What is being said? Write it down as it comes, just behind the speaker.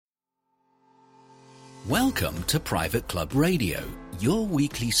Welcome to Private Club Radio, your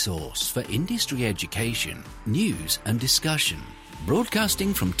weekly source for industry education, news and discussion.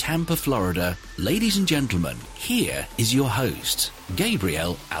 Broadcasting from Tampa, Florida, ladies and gentlemen, here is your host,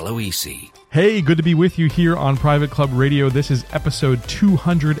 Gabriel Aloisi. Hey, good to be with you here on Private Club Radio. This is episode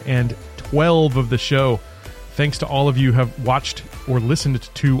 212 of the show. Thanks to all of you who have watched or listened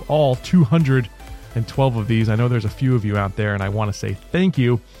to all 212 of these. I know there's a few of you out there, and I want to say thank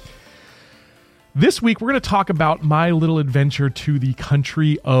you. This week, we're going to talk about my little adventure to the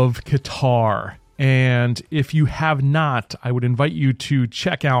country of Qatar. And if you have not, I would invite you to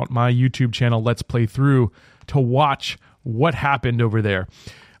check out my YouTube channel, Let's Play Through, to watch what happened over there.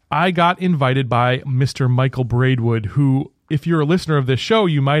 I got invited by Mr. Michael Braidwood, who, if you're a listener of this show,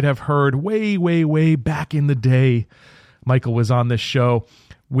 you might have heard way back in the day. Michael was on this show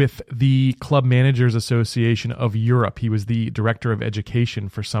with the Club Managers Association of Europe. He was the director of education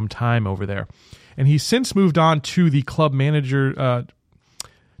for some time over there. And he's since moved on to the club manager,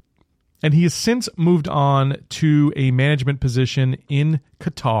 and he has since moved on to a management position in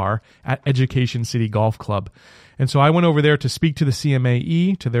Qatar at Education City Golf Club. And so I went over there to speak to the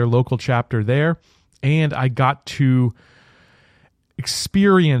CMAE, to their local chapter there, and I got to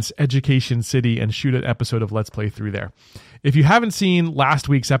experience Education City and shoot an episode of Let's Play Through there. If you haven't seen last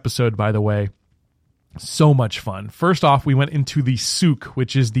week's episode, by the way, so much fun. First off, we went into the souk,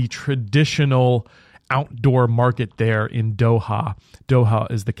 which is the traditional outdoor market there in Doha.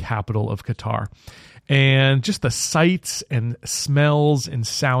 Doha is the capital of Qatar. And just the sights and smells and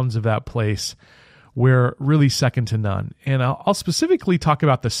sounds of that place were really second to none. And I'll specifically talk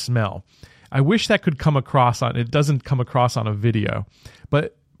about the smell. I wish that could come across on, it doesn't come across on a video,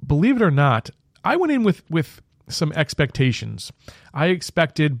 but believe it or not, I went in with some expectations. I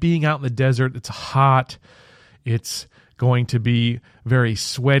expected being out in the desert, it's hot, it's going to be very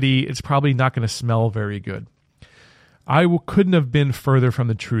sweaty, it's probably not going to smell very good. Couldn't have been further from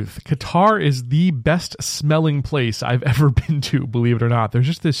the truth. Qatar is the best smelling place I've ever been to, believe it or not. There's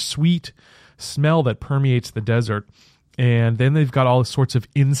just this sweet smell that permeates the desert. And then they've got all sorts of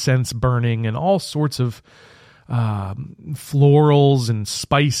incense burning and all sorts of florals and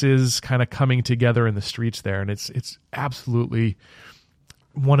spices kind of coming together in the streets there. And it's absolutely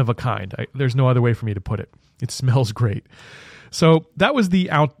one of a kind. There's no other way for me to put it. It smells great. So that was the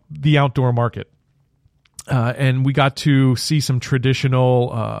outdoor market. And we got to see some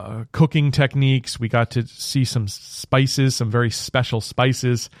traditional cooking techniques. We got to see some spices, some very special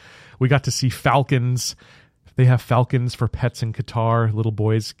spices. We got to see falcons. They have falcons for pets in Qatar. Little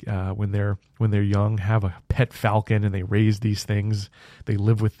boys, when they're young, have a pet falcon, and they raise these things. They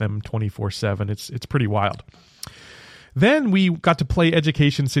live with them 24/7. It's pretty wild. Then we got to play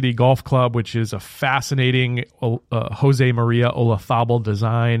Education City Golf Club, which is a fascinating Jose Maria Olazabal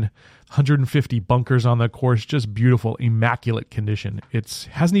design. 150 bunkers on the course, just beautiful, immaculate condition. It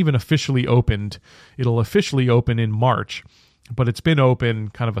hasn't even officially opened. It'll officially open in March, but it's been open,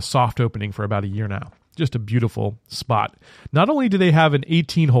 kind of a soft opening, for about a year now. Just a beautiful spot. Not only do they have an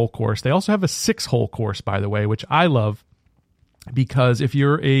 18-hole course, they also have a 6-hole course, by the way, which I love, because if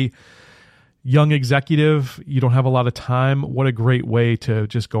you're a young executive, you don't have a lot of time, what a great way to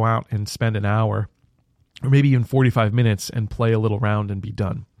just go out and spend an hour or maybe even 45 minutes and play a little round and be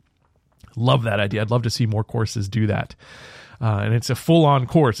done. Love that idea. I'd love to see more courses do that. And it's a full-on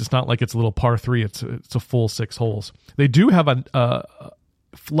course. It's not like it's a little par 3. It's a full 6 holes. They do have a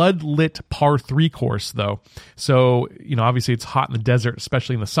flood-lit par 3 course, though. So, obviously it's hot in the desert,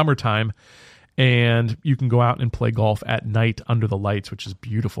 especially in the summertime, and you can go out and play golf at night under the lights, which is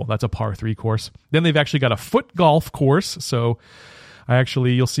beautiful. That's a par 3 course. Then they've actually got a foot golf course. So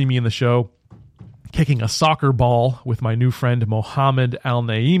you'll see me in the show kicking a soccer ball with my new friend Mohammed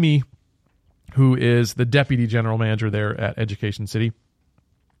Al-Naimi, who is the deputy general manager there at Education City.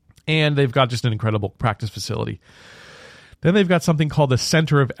 And they've got just an incredible practice facility. Then they've got something called the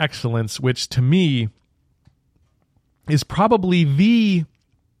Center of Excellence, which to me is probably the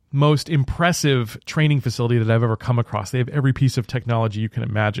most impressive training facility that I've ever come across. They have every piece of technology you can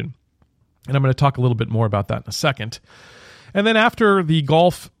imagine. And I'm going to talk a little bit more about that in a second. And then after the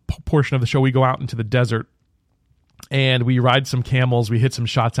golf portion of the show, we go out into the desert and we ride some camels. We hit some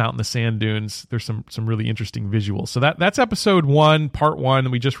shots out in the sand dunes. There's some really interesting visuals. So that's episode 1, part 1, that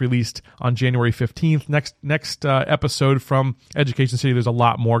we just released on January 15th. Next episode from Education City, there's a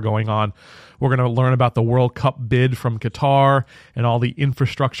lot more going on. We're going to learn about the World Cup bid from Qatar and all the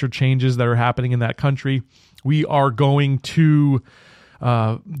infrastructure changes that are happening in that country. We are going to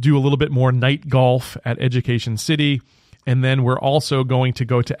do a little bit more night golf at Education City. And then we're also going to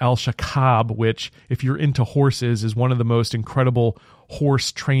go to Al Shakab, which, if you're into horses, is one of the most incredible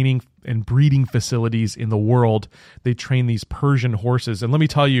horse training and breeding facilities in the world. They train these Persian horses. And let me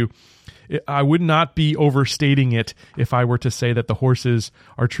tell you, I would not be overstating it if I were to say that the horses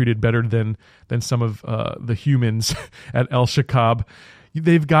are treated better than some of the humans at El Shakab.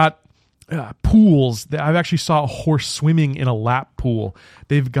 They've got pools. I've actually saw a horse swimming in a lap pool.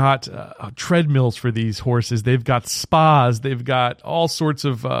 They've got treadmills for these horses. They've got spas. They've got all sorts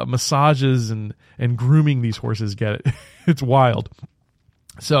of massages and grooming these horses get. It's wild.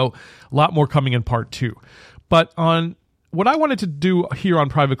 So a lot more coming in part 2. But on what I wanted to do here on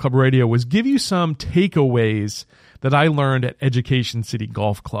Private Club Radio was give you some takeaways that I learned at Education City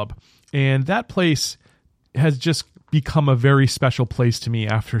Golf Club. And that place has just become a very special place to me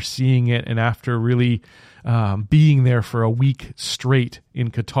after seeing it and after really being there for a week straight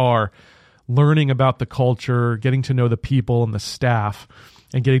in Qatar, learning about the culture, getting to know the people and the staff,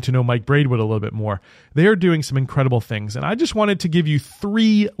 and getting to know Mike Braidwood a little bit more. They are doing some incredible things. And I just wanted to give you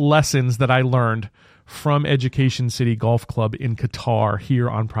 3 lessons that I learned from Education City Golf Club in Qatar here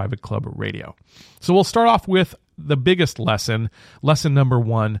on Private Club Radio. So we'll start off with the biggest lesson, lesson number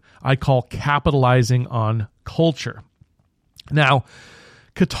 1, I call capitalizing on culture. Now,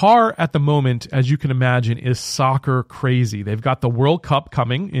 Qatar at the moment, as you can imagine, is soccer crazy. They've got the World Cup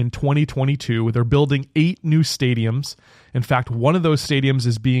coming in 2022. They're building 8 new stadiums. In fact, one of those stadiums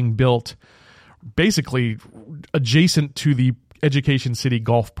is being built basically adjacent to the Education City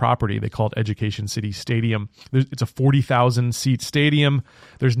golf property. They call it Education City Stadium. It's a 40,000 seat stadium.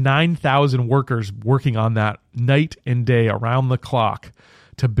 There's 9,000 workers working on that night and day around the clock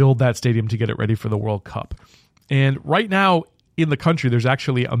to build that stadium to get it ready for the World Cup. And right now in the country, there's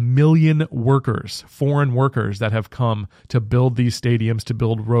actually 1 million workers, foreign workers, that have come to build these stadiums, to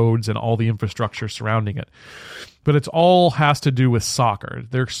build roads and all the infrastructure surrounding it. But it's all has to do with soccer.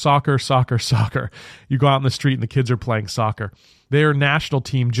 They're soccer. You go out in the street and the kids are playing soccer. Their national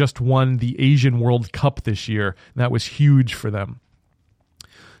team just won the Asian World Cup this year, and that was huge for them.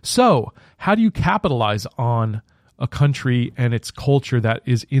 So, how do you capitalize on a country and its culture that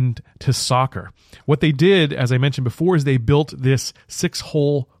is into soccer? What they did, as I mentioned before, is they built this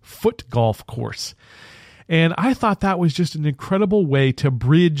 6-hole foot golf course. And I thought that was just an incredible way to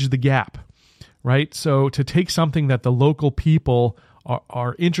bridge the gap, right? So to take something that the local people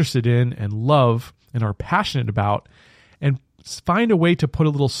are interested in and love and are passionate about and find a way to put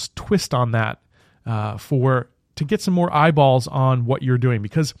a little twist on that to get some more eyeballs on what you're doing.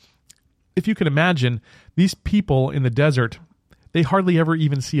 Because if you can imagine, these people in the desert, they hardly ever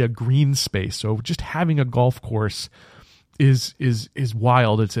even see a green space. So just having a golf course is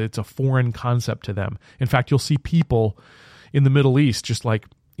wild. It's a foreign concept to them. In fact, you'll see people in the Middle East, just like,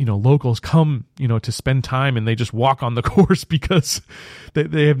 locals come, to spend time, and they just walk on the course because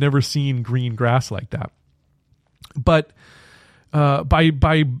they have never seen green grass like that. But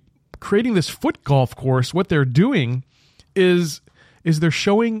by creating this foot golf course, what they're doing is they're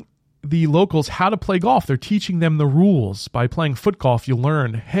showing the locals how to play golf. They're teaching them the rules. By playing foot golf, you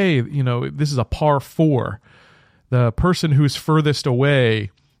learn, hey, this is a par 4. The person who's furthest away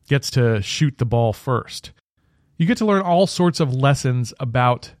gets to shoot the ball first. You get to learn all sorts of lessons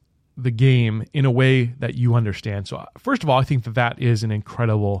about the game in a way that you understand. So first of all, I think that is an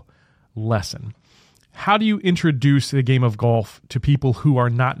incredible lesson. How do you introduce the game of golf to people who are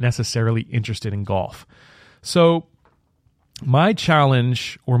not necessarily interested in golf? So my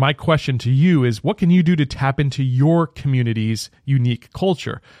challenge or my question to you is, what can you do to tap into your community's unique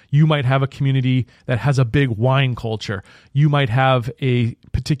culture? You might have a community that has a big wine culture. You might have a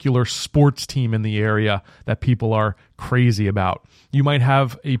particular sports team in the area that people are crazy about. You might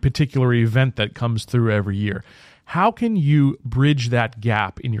have a particular event that comes through every year. How can you bridge that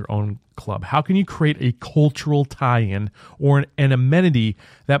gap in your own club? How can you create a cultural tie-in or an amenity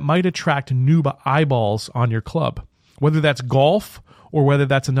that might attract new eyeballs on your club? Whether that's golf or whether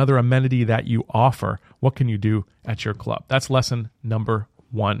that's another amenity that you offer, what can you do at your club? That's lesson number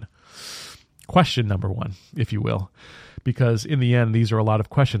 1. Question number 1, if you will, because in the end, these are a lot of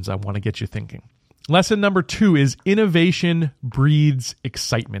questions I want to get you thinking. Lesson number 2 is innovation breeds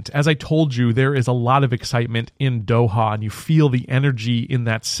excitement. As I told you, there is a lot of excitement in Doha, and you feel the energy in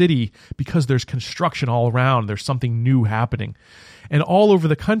that city because there's construction all around. There's something new happening. And all over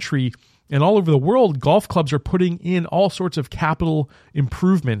the country and all over the world, golf clubs are putting in all sorts of capital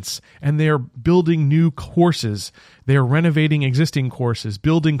improvements, and they're building new courses. They're renovating existing courses,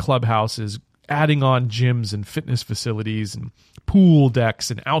 building clubhouses, adding on gyms and fitness facilities and pool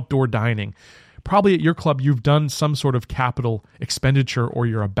decks and outdoor dining. Probably at your club, you've done some sort of capital expenditure or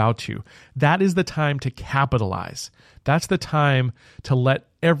you're about to. That is the time to capitalize. That's the time to let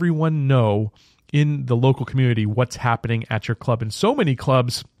everyone know in the local community what's happening at your club. And so many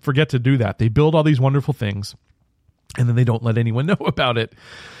clubs forget to do that. They build all these wonderful things, and then they don't let anyone know about it.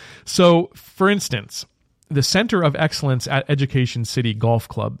 So, for instance, the Center of Excellence at Education City Golf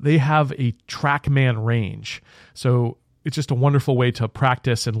Club, they have a TrackMan range. So it's just a wonderful way to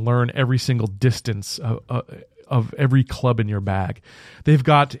practice and learn every single distance of every club in your bag. They've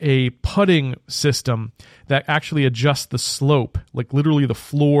got a putting system that actually adjusts the slope, like literally the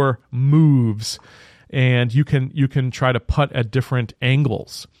floor moves, and you can try to putt at different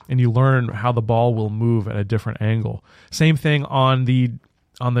angles, and you learn how the ball will move at a different angle. Same thing on the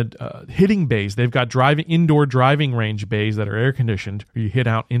hitting bays. They've got indoor driving range bays that are air conditioned, where you hit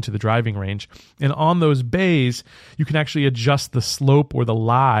out into the driving range. And on those bays, you can actually adjust the slope or the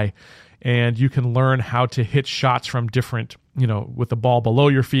lie, and you can learn how to hit shots from different, with the ball below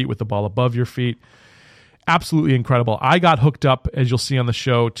your feet, with the ball above your feet. Absolutely incredible. I got hooked up, as you'll see on the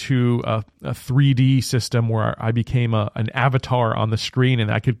show, to a 3D system where I became an avatar on the screen, and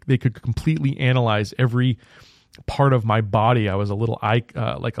they could completely analyze every part of my body. I was like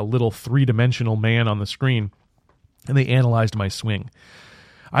a little three-dimensional man on the screen, and they analyzed my swing.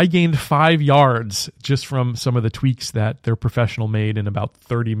 I gained 5 yards just from some of the tweaks that their professional made in about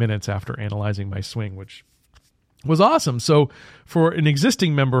 30 minutes after analyzing my swing, which was awesome. So for an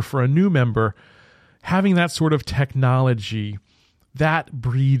existing member, for a new member, having that sort of technology, that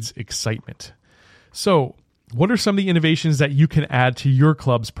breeds excitement. So what are some of the innovations that you can add to your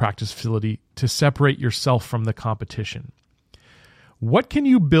club's practice facility to separate yourself from the competition? What can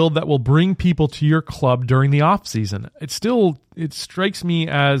you build that will bring people to your club during the off season? It strikes me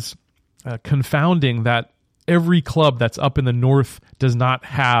as confounding that every club that's up in the north does not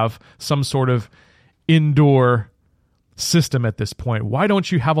have some sort of indoor system at this point. Why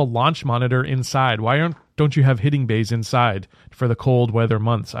don't you have a launch monitor inside? Why don't you have hitting bays inside for the cold weather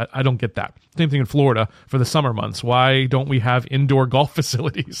months? I don't get that. Same thing in Florida for the summer months. Why don't we have indoor golf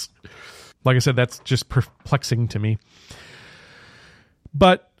facilities? Like I said, that's just perplexing to me.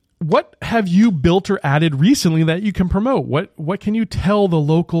 But what have you built or added recently that you can promote? What can you tell the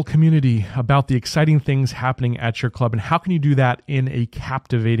local community about the exciting things happening at your club, and how can you do that in a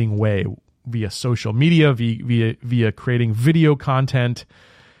captivating way via social media, via creating video content?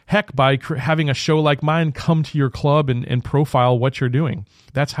 Heck, by having a show like mine come to your club and profile what you're doing.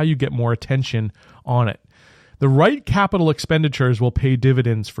 That's how you get more attention on it. The right capital expenditures will pay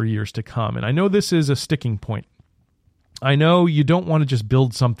dividends for years to come. And I know this is a sticking point. I know you don't want to just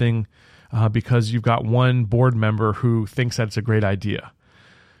build something because you've got one board member who thinks that it's a great idea.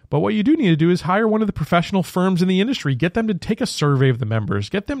 But what you do need to do is hire one of the professional firms in the industry. Get them to take a survey of the members.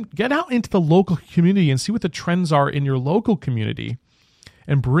 Get out into the local community and see what the trends are in your local community,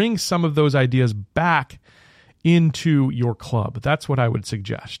 and bring some of those ideas back into your club. That's what I would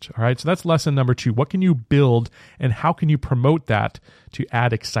suggest. All right. So that's lesson number 2. What can you build, and how can you promote that to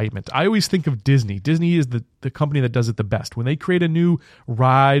add excitement? I always think of Disney. Disney is the company that does it the best. When they create a new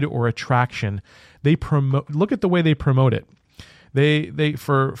ride or attraction, look at the way they promote it. They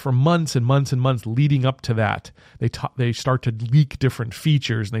for months and months and months leading up to that, they start to leak different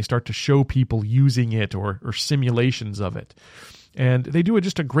features, and they start to show people using it or simulations of it. And they do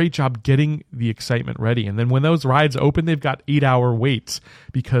just a great job getting the excitement ready. And then when those rides open, they've got 8-hour waits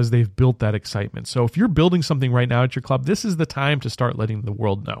because they've built that excitement. So if you're building something right now at your club, this is the time to start letting the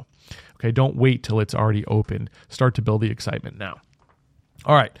world know. Okay, don't wait till it's already open. Start to build the excitement now.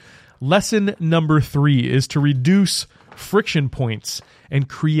 All right, lesson number 3 is to reduce friction points and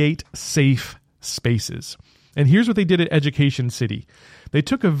create safe spaces. And here's what they did at Education City. They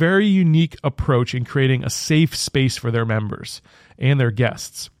took a very unique approach in creating a safe space for their members and their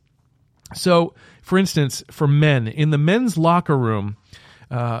guests. So, for instance, for men, in the men's locker room,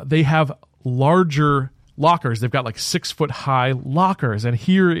 they have larger lockers. They've got like 6-foot-high lockers, and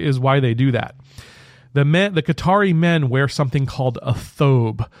here is why they do that. The Qatari men wear something called a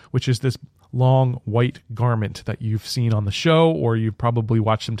thobe, which is this long white garment that you've seen on the show, or you've probably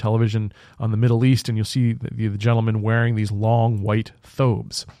watched some television on the Middle East, and you'll see the gentleman wearing these long white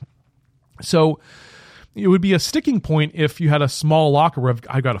thobes. So it would be a sticking point if you had a small locker where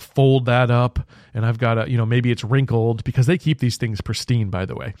I've got to fold that up, and I've got to, maybe it's wrinkled, because they keep these things pristine, by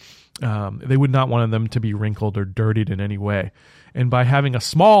the way. They would not want them to be wrinkled or dirtied in any way. And by having a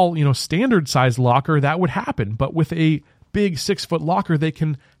small, standard size locker, that would happen. But with a big 6-foot locker, they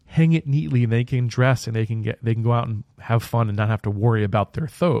can hang it neatly, and they can dress, and they can go out and have fun and not have to worry about their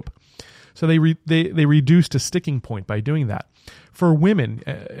thobe. So they reduced a sticking point by doing that. For women,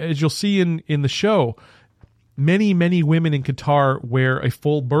 as you'll see in the show, many women in Qatar wear a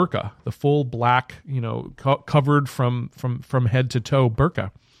full burqa, the full black, covered from head to toe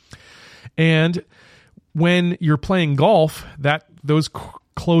burqa. And when you're playing golf, those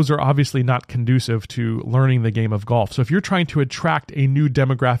clothes are obviously not conducive to learning the game of golf. So if you're trying to attract a new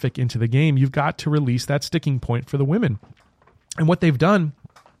demographic into the game, you've got to release that sticking point for the women. And what they've done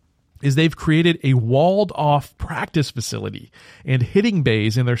is they've created a walled-off practice facility and hitting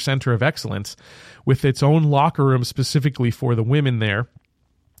bays in their center of excellence with its own locker room specifically for the women there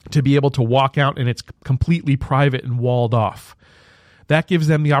to be able to walk out, and it's completely private and walled off. That gives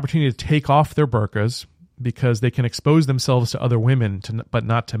them the opportunity to take off their burqas because they can expose themselves to other women, but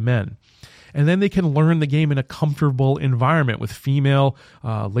not to men. And then they can learn the game in a comfortable environment with female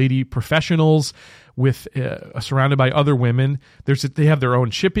lady professionals, with surrounded by other women. They have their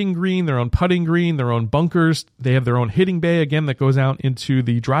own chipping green, their own putting green, their own bunkers. They have their own hitting bay, again, that goes out into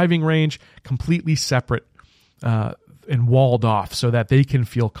the driving range, completely separate and walled off so that they can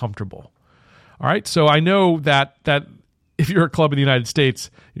feel comfortable. All right, so I know that if you're a club in the United States,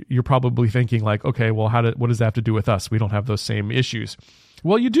 you're probably thinking like, okay, well, what does that have to do with us? We don't have those same issues.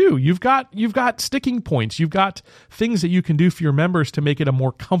 Well, you do. You've got sticking points. You've got things that you can do for your members to make it a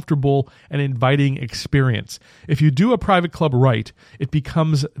more comfortable and inviting experience. If you do a private club right, it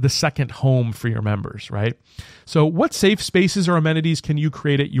becomes the second home for your members, right? So what safe spaces or amenities can you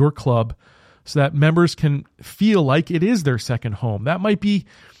create at your club so that members can feel like it is their second home? That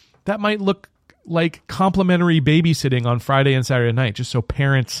might look like complimentary babysitting on Friday and Saturday night, just so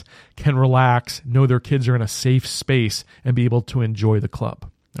parents can relax, know their kids are in a safe space, and be able to enjoy the club.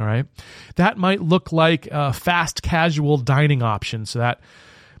 All right. That might look like a fast casual dining option so that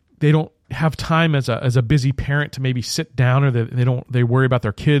they don't have time as a busy parent to maybe sit down, or they worry about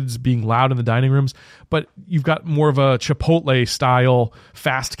their kids being loud in the dining rooms, but you've got more of a Chipotle style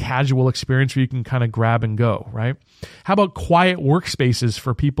fast casual experience where you can kind of grab and go, right? How about quiet workspaces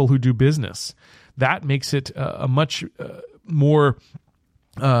for people who do business? That makes it a much more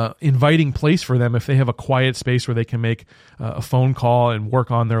inviting place for them if they have a quiet space where they can make a phone call and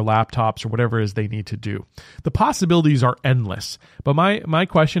work on their laptops or whatever it is they need to do. The possibilities are endless. But my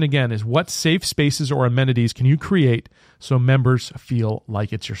question again is, what safe spaces or amenities can you create so members feel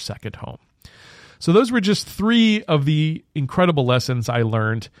like it's your second home? So those were just 3 of the incredible lessons I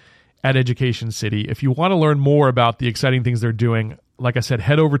learned at Education City. If you want to learn more about the exciting things they're doing, like I said,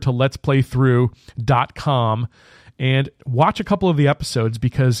 head over to letsplaythrough.com and watch a couple of the episodes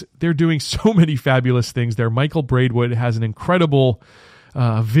because they're doing so many fabulous things there. Michael Braidwood has an incredible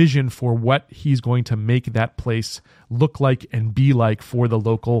vision for what he's going to make that place look like and be like for the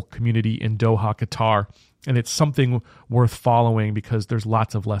local community in Doha, Qatar. And it's something worth following because there's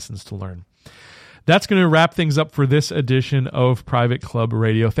lots of lessons to learn. That's going to wrap things up for this edition of Private Club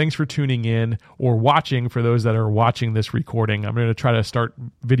Radio. Thanks for tuning in or watching for those that are watching this recording. I'm going to try to start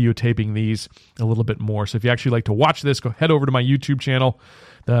videotaping these a little bit more. So if you actually like to watch this, go head over to my YouTube channel,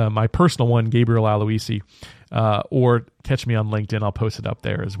 my personal one, Gabriel Aloisi, or catch me on LinkedIn. I'll post it up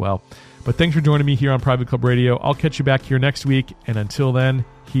there as well. But thanks for joining me here on Private Club Radio. I'll catch you back here next week. And until then,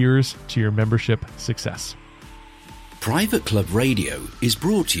 here's to your membership success. Private Club Radio is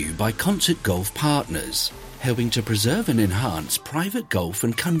brought to you by Concert Golf Partners, helping to preserve and enhance private golf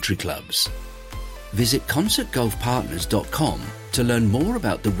and country clubs. Visit concertgolfpartners.com to learn more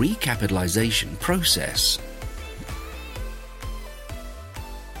about the recapitalization process.